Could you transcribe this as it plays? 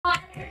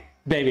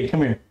Baby,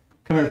 come here.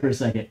 Come here for a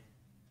second.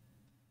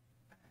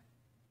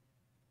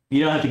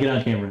 You don't have to get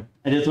on camera.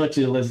 I just want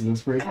you to listen to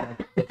this for a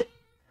second.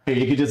 Here,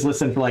 you can just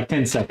listen for like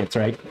 10 seconds,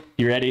 right?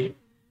 You ready?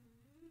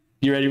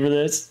 You ready for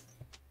this?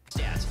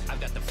 Stats.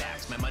 I've got the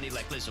facts. My money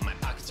like Lizzo, my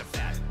pockets are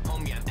fat.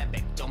 Homie, I'm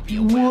epic. Don't be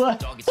a whack.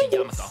 Dog, it's a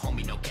yarmulke,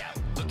 homie, no cap.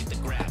 Look at the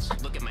graphs.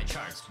 Look at my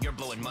charts. You're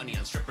blowing money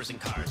on strippers and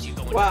cars. You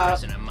going to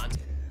prison a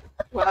month.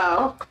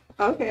 Wow.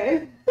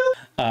 Okay.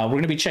 We're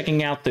going to be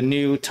checking out the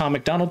new Tom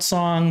MacDonald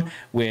song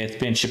with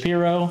Ben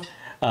Shapiro.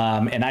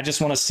 And I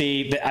just want to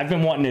see that I've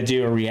been wanting to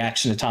do a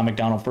reaction to Tom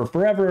MacDonald for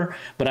forever,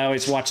 but I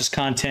always watch his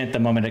content the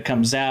moment it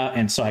comes out,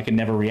 and so I can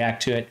never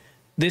react to it.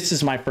 This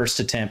is my first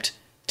attempt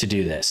to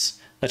do this.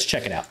 Let's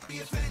check it out.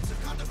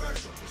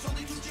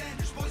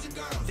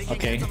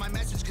 Okay.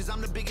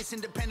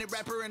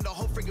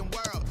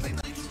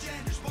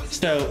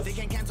 So,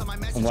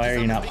 why are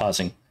you not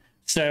pausing?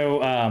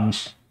 So,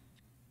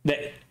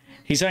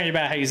 he's talking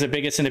about how he's the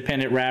biggest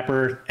independent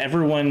rapper.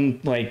 Everyone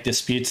like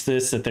disputes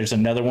this, that there's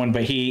another one,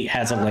 but he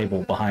has a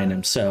label behind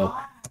him. So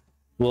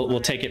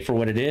we'll take it for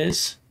what it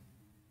is.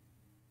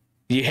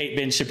 You hate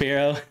Ben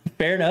Shapiro?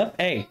 Fair enough.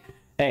 Hey,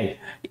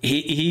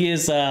 he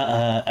is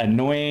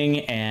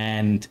annoying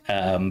and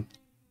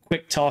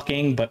quick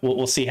talking, but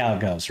we'll see how it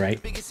goes,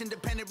 right? Biggest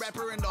independent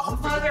rapper in the whole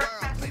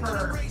freaking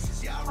world.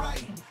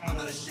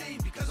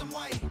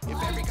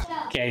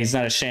 Okay, he's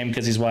not ashamed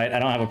because he's white. I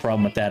don't have a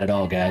problem with that at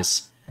all,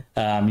 guys.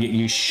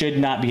 You should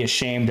not be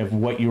ashamed of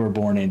what you were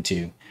born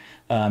into.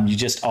 You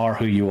just are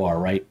who you are,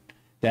 right?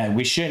 That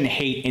we shouldn't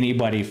hate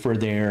anybody for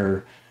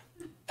their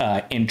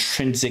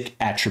intrinsic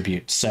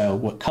attributes. So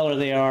what color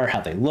they are,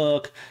 how they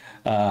look,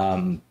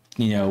 you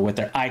know, what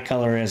their eye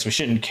color is. We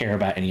shouldn't care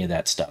about any of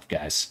that stuff,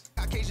 guys.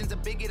 Caucasian's a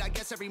bigot. I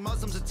guess every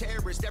Muslim's a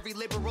terrorist. Every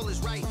liberal is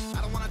right.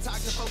 I don't want to talk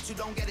to folks who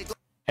don't get it.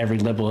 Every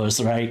liberal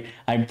is right.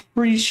 I'm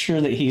pretty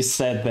sure that he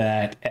said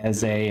that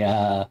as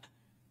a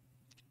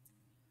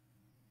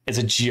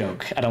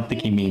joke. I don't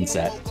think he means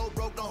that.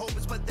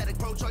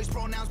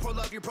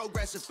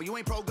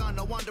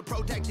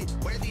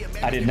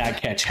 I did not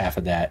catch half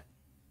of that.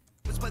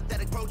 It's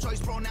pathetic, pro-choice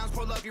pronouns,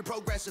 pro-love, you're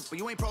progressive, but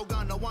you ain't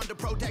pro-gun, no one to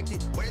protect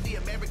it. Where the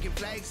American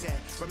flags at?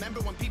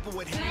 Remember when people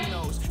would hang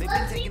those? They've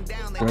been taken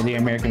down. Where the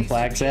American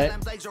flags at?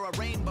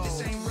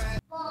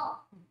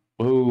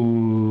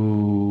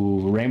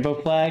 Ooh, rainbow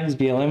flags,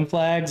 BLM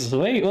flags.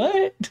 Wait,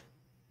 what?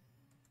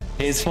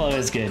 His flow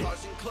is good.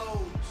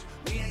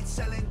 We ain't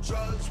selling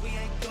drugs, we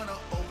ain't gonna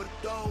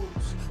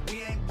overdose.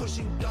 We ain't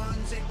pushing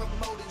guns, ain't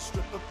promoting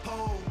stripper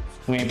poles.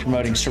 We ain't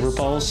promoting stripper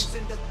poles.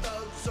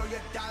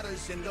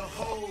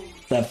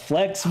 The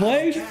flex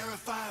way?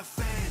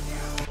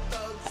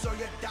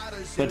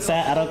 What's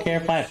that? I don't care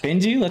if I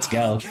offend you? Let's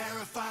go.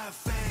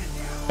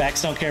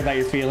 Facts don't care about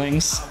your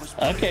feelings.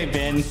 Okay,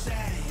 Ben.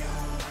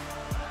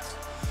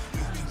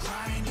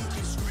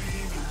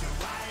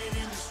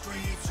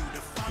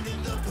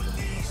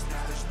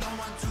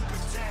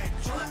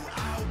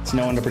 There's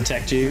no one to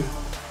protect you.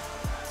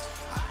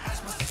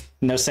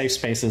 No safe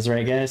spaces,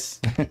 right, guys?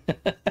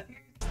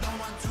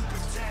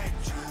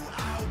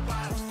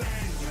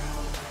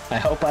 I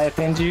hope I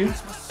offend you.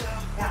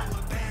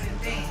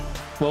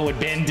 What would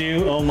Ben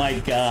do? Oh my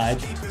god.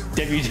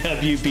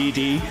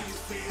 WWBD.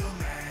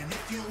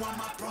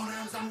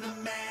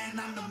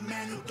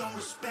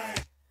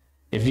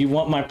 If you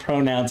want my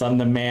pronouns, I'm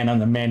the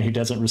man who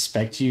doesn't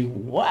respect you.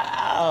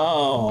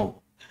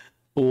 Wow.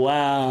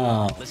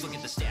 Wow. Let's look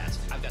at the stats.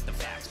 I've got the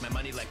facts. My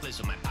money like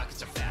Lizzo, my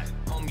pockets are fat.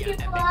 Homie, I'm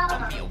epic.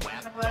 Don't be a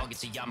whack. Dog,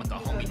 it's a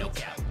yarmulke, homie, no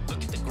cap.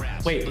 Look at the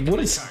graphs. Wait, what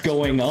is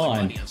going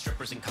on?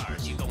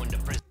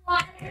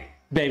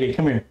 Baby,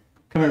 come here.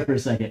 Come here for a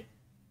second.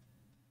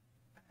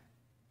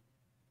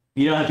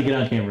 You don't have to get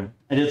on camera.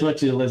 I just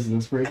want you to listen to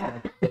this for a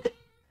second.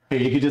 Here,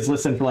 you can just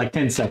listen for like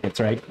 10 seconds,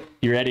 right?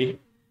 You ready?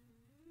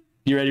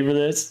 You ready for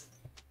this?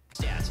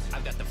 Stats.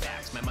 I've got the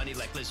facts. My money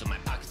like Lizzo, my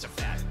pockets are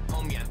fat.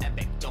 Homie, I'm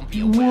epic. Don't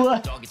be a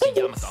whack. Dog, it's a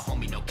yarmulke,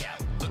 homie, no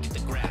cap. Look at the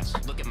graphs.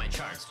 Look at my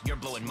charts. You're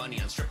blowing money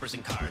on strippers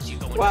and cars. You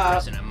going to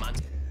prison a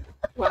month.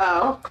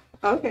 Wow.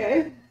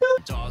 Okay.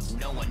 Dog,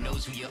 no one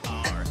knows who you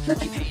are.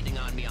 Keep hating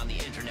on me on the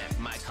internet,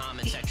 my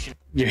comment section.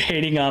 You're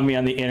hating on me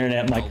on the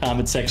internet, my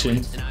comment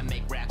section.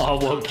 All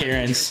woke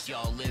Karens.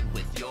 Y'all live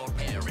with your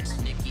parents.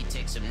 Nikki,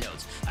 take some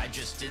notes. I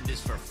just did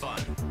this for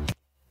fun.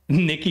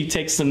 Nikki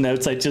takes some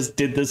notes. I just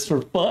did this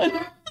for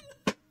fun.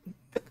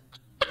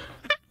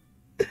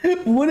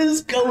 What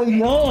is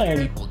going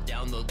on? People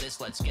download this.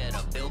 Let's get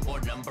a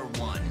billboard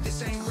 #1.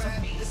 This ain't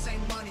rap. This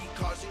ain't money,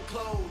 cars and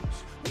clothes.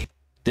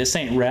 This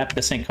ain't rap.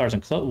 This ain't cars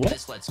and clothes.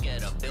 What? Let's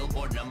get a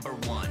billboard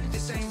 #1.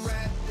 This ain't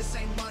rap. This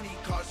ain't money,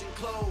 cars and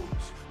clothes.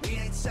 We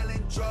ain't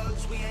selling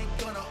drugs. We ain't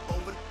gonna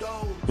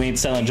overdose. We ain't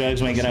selling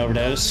drugs. We ain't gonna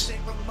overdose.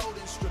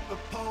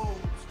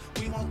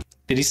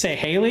 Did he say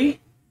Haley?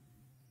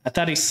 I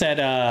thought he said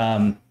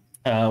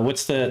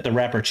what's the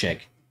rapper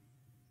chick?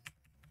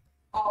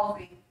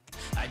 Alfie.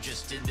 I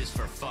just did this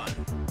for fun.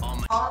 All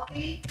my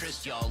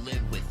interest, y'all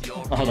live with your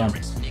hold on.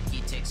 parents.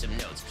 Nikki, take some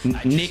notes.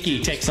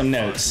 Nikki, take some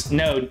notes.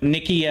 No,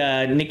 Nicki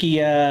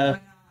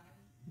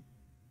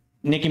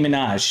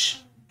Minaj.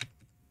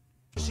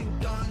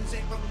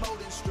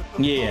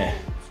 Yeah.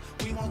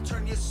 We won't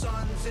turn your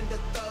sons into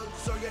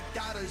thugs or your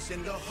daughters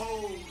into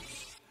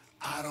hoes.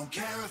 I don't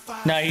care if I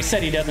No, he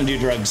said he doesn't do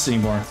drugs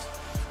anymore.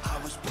 I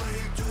was put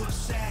here to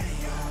upset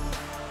you.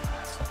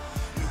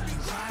 You can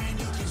cry and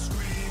you can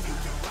scream, you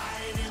can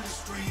riot in the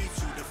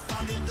streets, you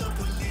defunded the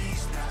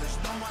police, now there's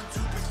no one to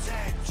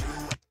protect you.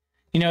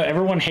 You know,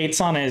 everyone hates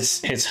on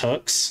his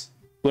hooks.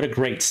 What a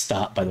great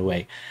stop, by the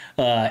way.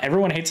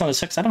 Everyone hates on his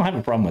hooks. I don't have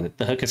a problem with it.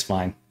 The hook is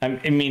fine.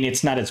 I mean,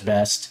 it's not its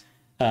best,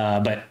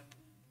 but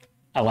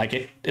I like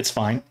it. It's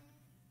fine.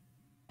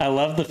 I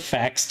love the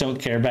facts don't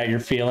care about your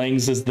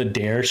feelings as the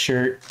Dare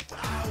shirt.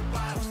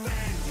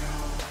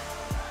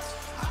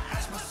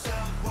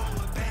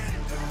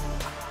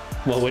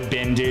 What would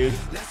Ben do?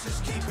 Let's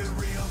just keep it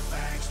real,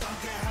 facts. Don't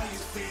care how you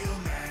feel,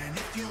 man.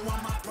 If you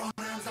want my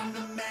pronouns, I'm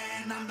the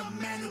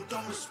man who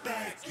don't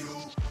respect you.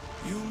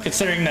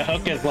 Considering the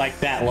hook is like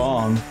that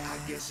long.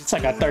 It's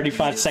like a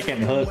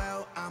 35-second hook.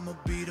 Well, I'ma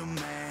be the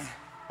man.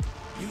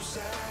 You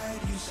sad.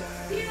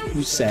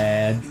 You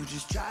sad. You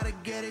just try to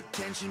get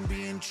attention,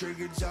 being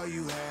triggered's all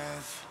you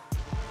have.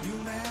 You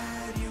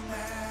mad.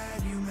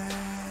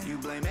 You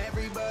blame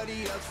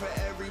everybody else for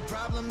every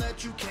problem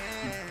that you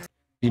can.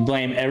 You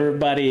blame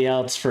everybody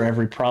else for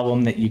every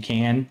problem that you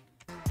can.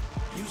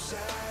 You sad.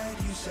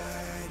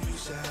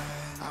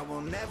 I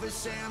will never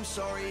say I'm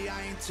sorry,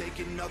 I ain't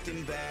taking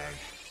nothing back.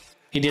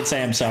 He did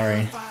say I'm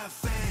sorry. If I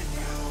offend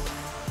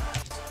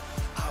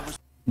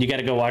You got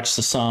to go watch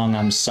the song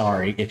I'm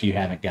Sorry if you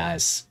haven't,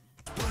 guys.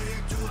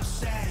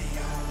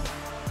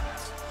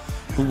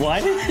 Why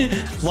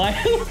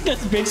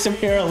does Big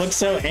Superhero look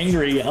so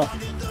angry, y'all?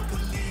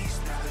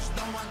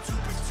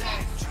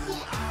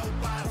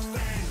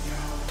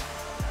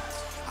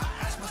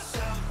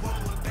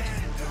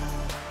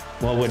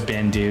 What would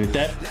Ben do?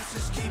 That let's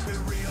just keep it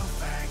real,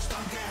 facts.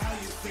 Don't care how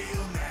you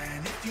feel,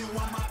 man. If you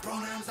want my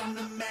pronouns, I'm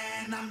the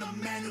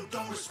man who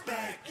don't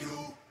respect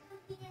you.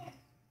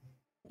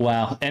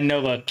 wow. And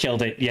Nova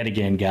killed it yet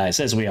again, guys,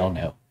 as we all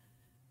know.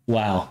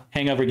 Wow.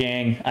 Hangover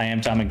Gang. I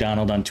am Tom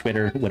McDonald on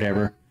Twitter,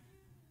 whatever.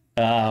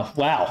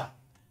 Wow.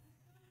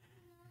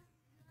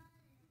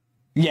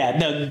 Yeah,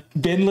 no,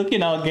 Ben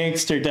looking all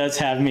gangster does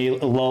have me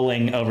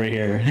lolling over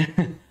here.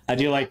 I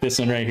do like this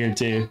one right here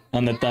too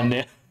on the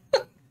thumbnail.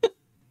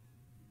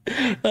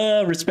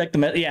 Respect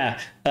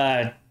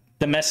the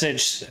the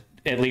message,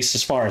 at least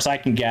as far as I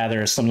can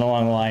gather, is something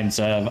along the lines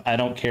of, I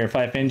don't care if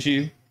I offend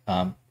you.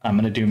 I'm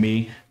gonna do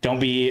me. Don't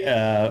be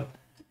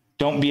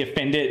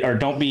offended, or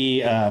don't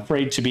be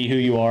afraid to be who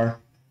you are.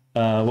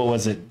 What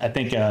was it? I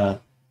think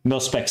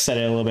Milspec said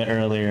it a little bit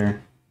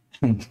earlier.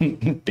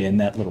 Ben,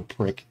 that little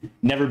prick.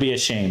 Never be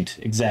ashamed.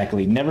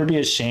 Exactly. Never be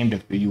ashamed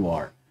of who you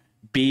are.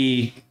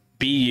 Be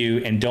you,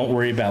 and don't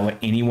worry about what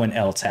anyone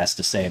else has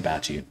to say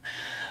about you.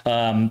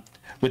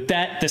 With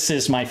that, this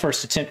is my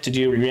first attempt to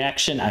do a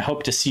reaction. I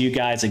hope to see you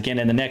guys again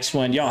in the next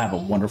one. Y'all have a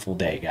wonderful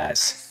day,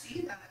 guys.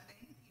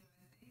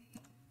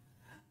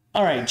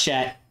 All right,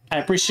 chat. I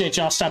appreciate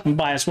y'all stopping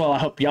by as well. I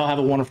hope y'all have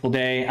a wonderful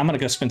day. I'm going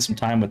to go spend some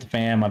time with the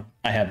fam.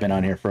 I have been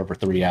on here for over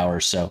 3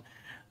 hours, so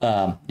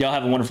y'all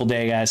have a wonderful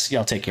day, guys.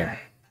 Y'all take care.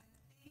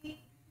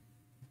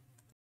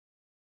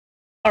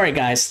 All right,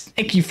 guys,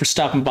 thank you for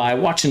stopping by,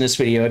 watching this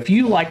video. If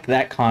you liked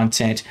that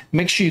content,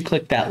 make sure you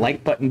click that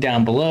like button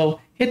down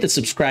below, hit the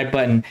subscribe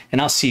button, and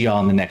I'll see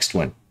y'all in the next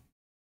one.